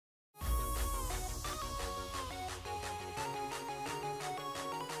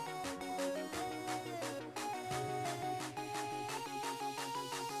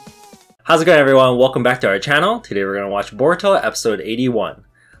How's it going, everyone? Welcome back to our channel. Today we're going to watch Boruto episode 81.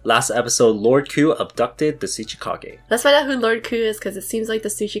 Last episode, Lord Ku abducted the Tsuchikage. Let's find out who Lord Ku is, because it seems like the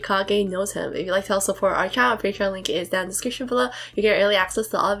Tsuchikage knows him. If you'd like to help support our channel, Patreon link is down in the description below. You get early access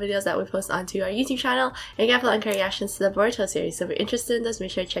to all the videos that we post onto our YouTube channel, and you get full uncut reactions to the Boruto series. So if you're interested in this,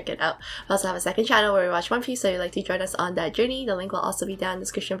 make sure to check it out. We also have a second channel where we watch One Piece, so if you'd like to join us on that journey, the link will also be down in the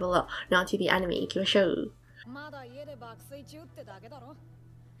description below. Now to the anime, ikimashou.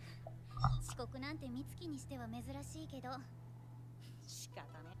 遅刻なんて美月にしては珍しいけど仕方ね。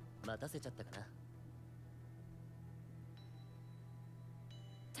待たせちゃったかな。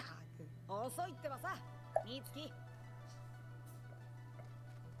たく遅いってばさ、美月。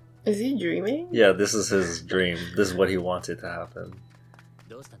Is he dreaming? Yeah, this is his dream. This is what he wanted to happen.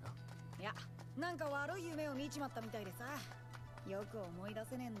 どうしたの？いや、なんか悪い夢を見ちまったみたいでさ、よく思い出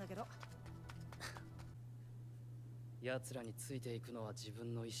せねえんだけど。奴らについていくのは自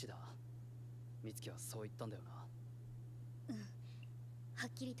分の意志だ。美月はそう言ったんだよな。うん、は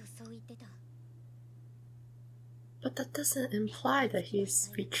っきりとそう言ってた。But that doesn't imply that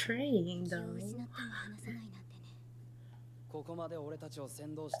he's betraying them. ここまで俺たちを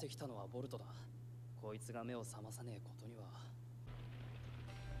先導してきたのはボルトだ。こいつが目を覚まさねえことには。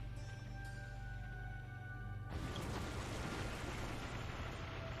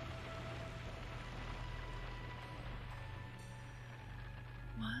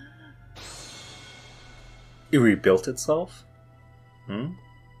It rebuilt itself? Hmm?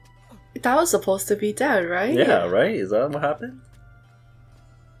 That was supposed to be dead, right? Yeah, right? Is that what happened?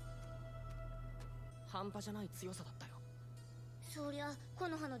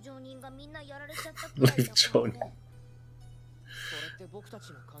 Like Jonin.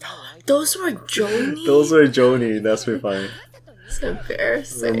 Those were Jonin? Those were Jonin, that's pretty funny. It's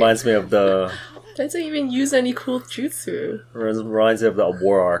embarrassing. Reminds me of the... Doesn't even use any cool jutsu. Reminds me of the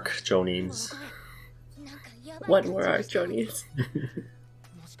War Arc Jonins. What were our Jonins?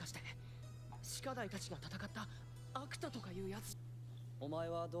 お前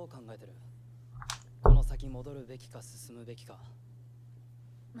はどう考えてる？この先戻るべきか進むべきか。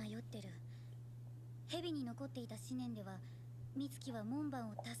迷ってる。蛇に残っていた思念では、美月は門番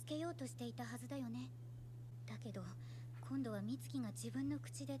を助けようとしていたはずだよね。だけど、今度は美月が自分の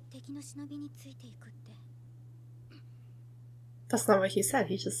口で敵の忍びについていくって。 That's not what he said.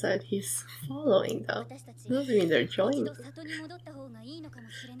 He just said he's following them. Doesn't mean they're joining.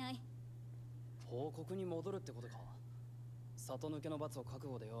 報告に戻るってことか。里抜けの罰を覚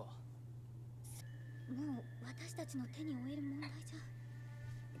悟でよ。もう私たちの手に負える問題じゃ。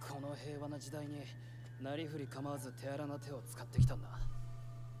この平和な時代になりふり構わず手荒な手を使ってきたんだ。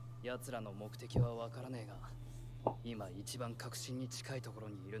奴らの目的はわからねえが、今一番確信に近いところ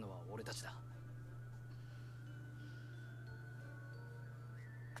にいるのは俺たちだ。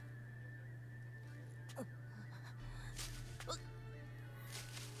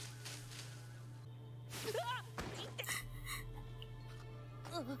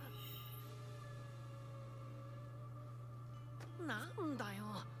 なんだよ、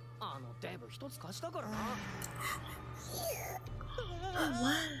あのデブ一つ貸したからな。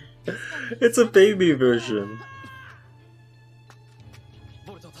It's a baby version.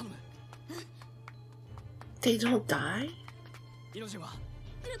 They don't die?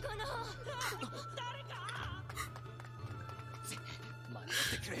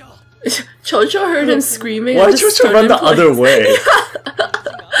 Chocho heard him screaming. Why did Chocho run the other way?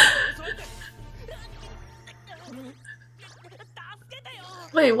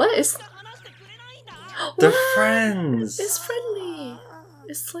 Wait, what is... They're friends! It's friendly!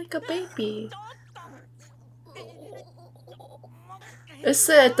 It's like a baby. Is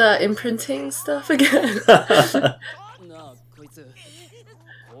it the imprinting stuff again?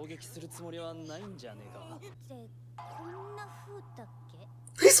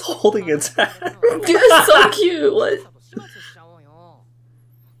 He's holding its hand. You're so cute! What?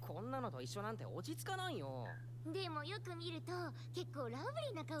 でもよく見ると結構ラブ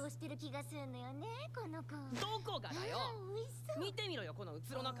リーな顔してる気がするのよね、この子。どこがだよ。見てみろよこのう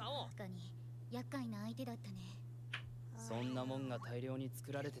つろな顔。確かに厄介な相手だったね。そんなもんが大量に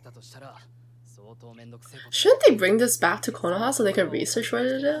作られてたとしたら相当めんどくせえこと。 Shouldn't they bring this back to Konoha so they can research what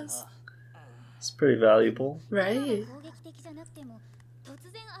it is? It's pretty valuable. Right?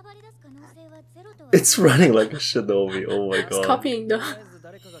 It's running like a shinobi, oh my god. It's copying them.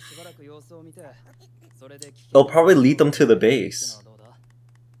 It'll probably lead them to the base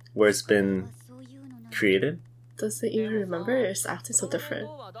where it's been created. Does it even remember? It's acting so different.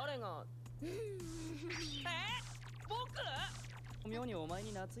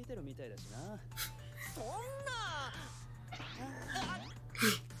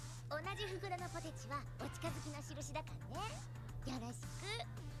 同じ袋のポテチはお近づきの印だからね。よろしく。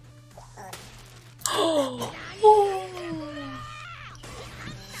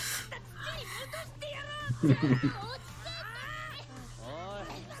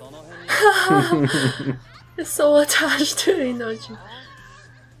It's so attached to Inoji.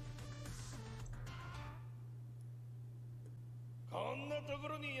 こんなとこ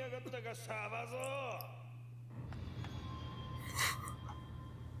ろにいやがったかサバゾー。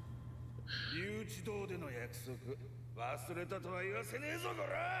留置堂での約束忘れたとは言わせねえぞこ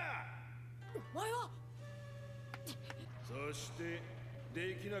ら。お前は。そして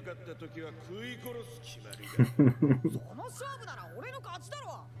できなかった時は食い殺す決まりだ。その勝負なら俺の勝ちだ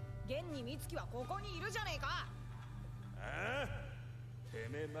ろ。現に美月はここにいるじゃねえか。ああ、て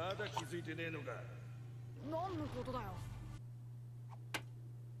めえまだ気づいてねえのか。何のことだよ。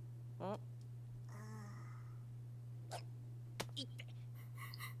いって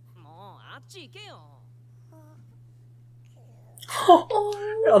もうあっち行けよ。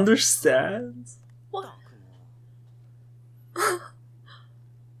He understands. What?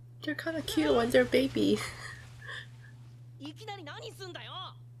 They're kind of cute when they're baby. いきなり何すんだよ。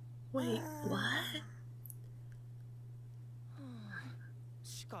 Wait, what?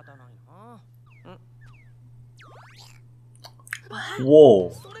 仕方ないな。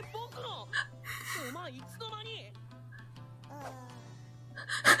 Whoa. それ僕の。お前いつの間に。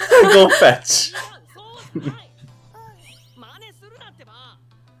 Go fetch. そうじゃない。真似するなってば。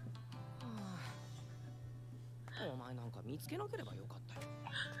お前なんか見つけなければよかったよ。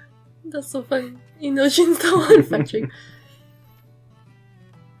 That's so funny. Inojin's the one fetching.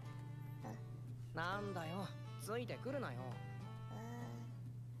 なんだよ、ついてくるなよ。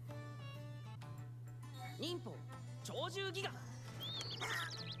忍法鳥獣ギガ。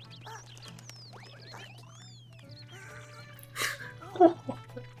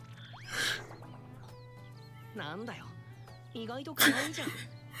なんだよ、意外と可愛いじゃん。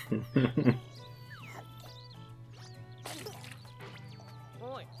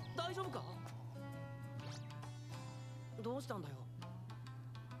おい、大丈夫か？どうしたんだよ。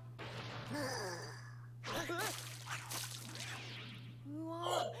う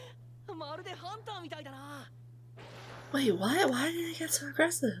わ、まるでハンターみたいだな。 Wait, what? Why did it get so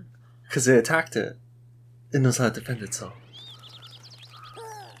aggressive? Because it attacked it. It knows how to defend itself.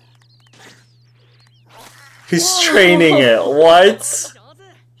 He's training it. What? ちょ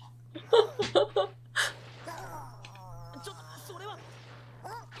っとそれは。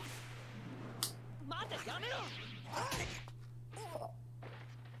待って、やめろ。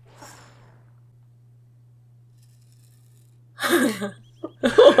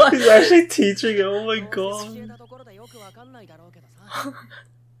 He's actually teaching it. Oh my god. 教えたところでよくわかんないだろうけどさ。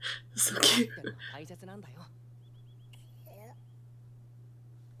 So cute. でも大切なんだよ。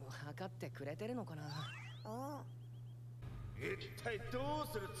分かってくれてるのかな。一体どう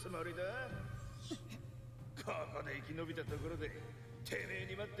するつもりだ。ここで生き延びたところでてめえ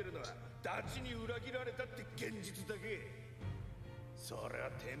に待ってるのはダチに裏切られたって現実だけ。それ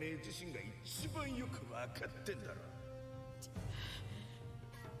はてめえ自身が一番よく分かってんだろ。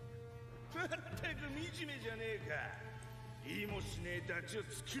まったく惨めじゃねえか。言いもしねえダチを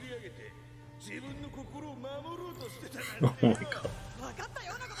作り上げて自分の心を守ろうとしてたなんてよ。分かった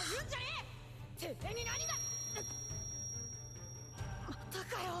ようなこと言うんじゃねえ。てめえに何が。また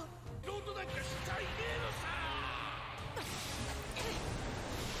かよ。ロードなんかしたいねえのさ。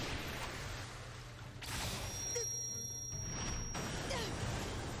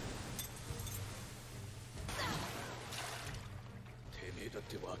てめえだっ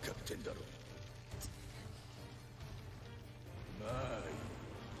て分かってんだろ。まあ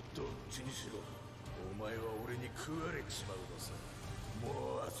どっちにしろお前は俺に食われちまうのさ。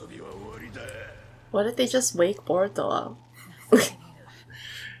もう遊びは終わりだ。 What if they just wake Boruto up?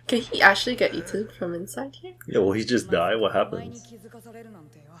 Can he actually get eaten from inside here? Yeah, will he just die? What happens?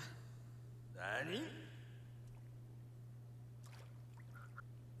 何？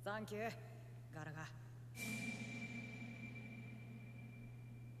サンキュー、ガラガ。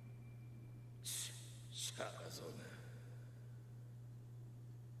シャーゾーな。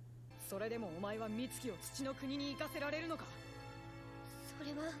それでもお前は美月を土の国に行かせられるのか。そ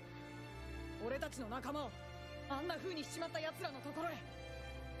れは俺たちの仲間をあんな風にしちまった奴らのところへ。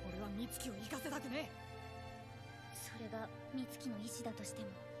俺は美月を行かせたくねえ。それが美月の意志だとしても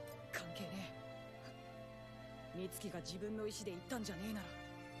関係ねえ。美月が自分の意志で行ったんじゃねえなら、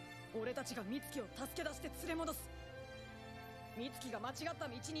俺たちが美月を助け出して連れ戻す。美月が間違った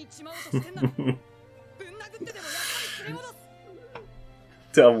道に行っちまおうとしてんならぶん殴ってでもやっぱり連れ戻す。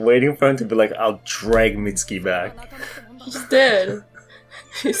 I'm waiting for him to be like, I'll drag Mitsuki back. He's dead.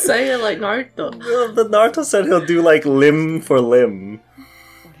 He's saying it like Naruto. The Naruto said he'll do like limb for limb.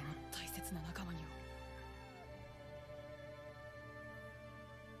 俺の大切な仲間にを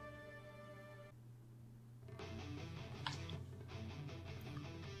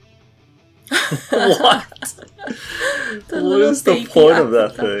What? The What little is the baby point of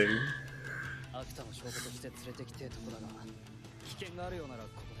that Akuta. thing? アクタの証拠として連れてきてえとこだが危険があるようならこ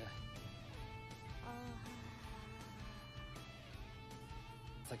こで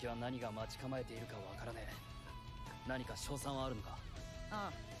先は何が待ち構えているかわからねえ何か賞賛はあるのかあ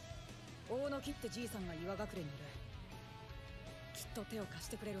あ大野木ってじいさんが岩隠れにいるきっと手を貸し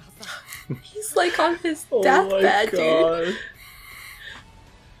てくれるはずだ He's like on his Oh my deathbed, dude. god.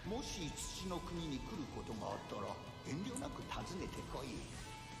 もし土の国に来ることがあったら遠慮なく訪ねてこい。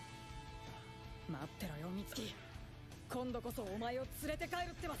待ってろよ美月今度こそお前を連れて帰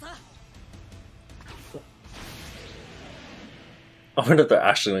るってばさ I wonder if they're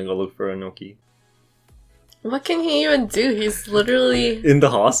actually gonna go look for Inoki. What can he even do? He's literally... In the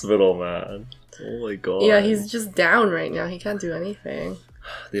hospital, man. Oh my god. Yeah, he's just down right now. He can't do anything.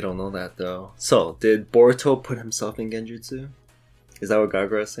 They don't know that though. So, did Boruto put himself in Genjutsu? Is that what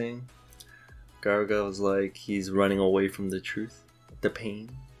Gaga is saying? Gaga was like, he's running away from the truth, the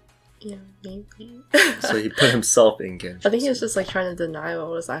pain. Yeah, maybe. So he put himself in Genjutsu. I think he was just like trying to deny what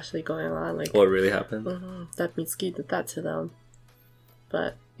was actually going on. Like What really happened? that Mitsuki did that to them.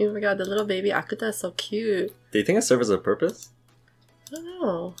 But oh my god, the little baby Akuta is so cute. Do you think it serves a purpose? I don't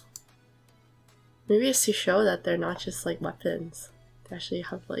know. Maybe it's to show that they're not just like weapons. They actually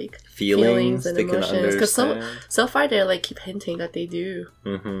have like feelings and they can emotions. Because understand. so far they like keep hinting that they do.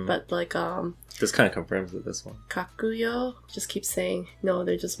 Mm-hmm. But like This kind of confirms it, this one. Kakuyo just keeps saying no,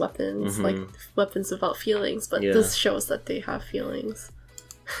 they're just weapons, Mhm. like weapons without feelings. But Yeah. this shows that they have feelings.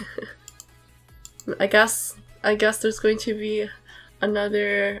 I guess there's going to be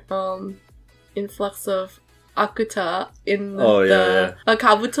another influx of Akuta in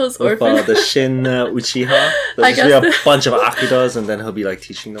Kabuto's With orphan. the Shin Uchiha. I There's just be a guess bunch of Akutas and then he'll be like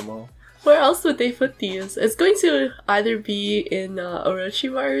teaching them all. Where else would they put these? It's going to either be in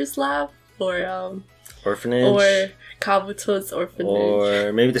Orochimaru's lab or Orphanage. or Kabuto's orphanage.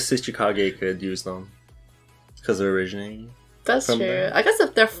 Or maybe the Tsuchikage could use them. Because they're originating. That's from true. there. I guess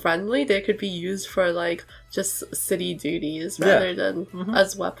if they're friendly, they could be used for like just city duties rather than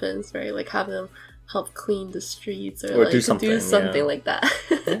as weapons, right? Like have them help clean the streets or like do something, yeah. like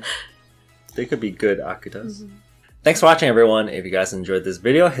that. They could be good Akutas. Thanks for watching, everyone. If you guys enjoyed this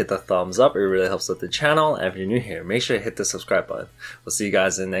video, hit the thumbs up. It really helps with the channel. And if you're new here, make sure to hit the subscribe button. We'll see you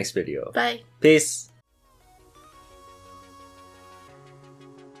guys in the next video. Bye. Peace.